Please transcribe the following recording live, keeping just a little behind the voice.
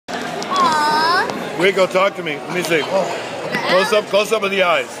Rico, talk to me. Let me see. Close up of the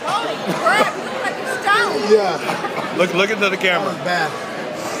eyes. Holy crap, you look like a stone. Yeah. Look into the camera. Bad.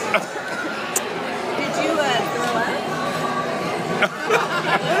 Did you throw up?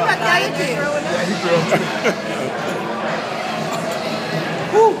 What about the other two? Yeah, he threw up.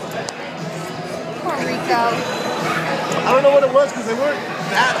 Woo. Poor Rico. I don't know what it was because they weren't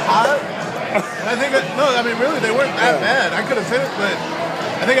that hot. And I think no, I mean really they weren't that bad. I could have finished, but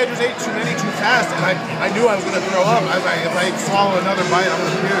I think I just ate too many too fast, and I knew I was gonna throw up. I was like, if I swallow another bite, I'm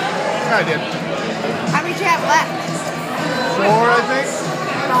gonna puke. I did. How many do you have left? 4, I think.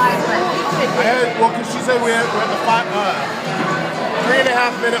 5 left. I had because she said we're at the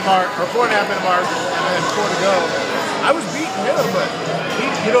 3.5 minute mark or 4.5 minute mark, and I had 4 to go. I was beating him, but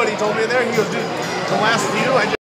you know what he told me there? He goes, dude, the last few I just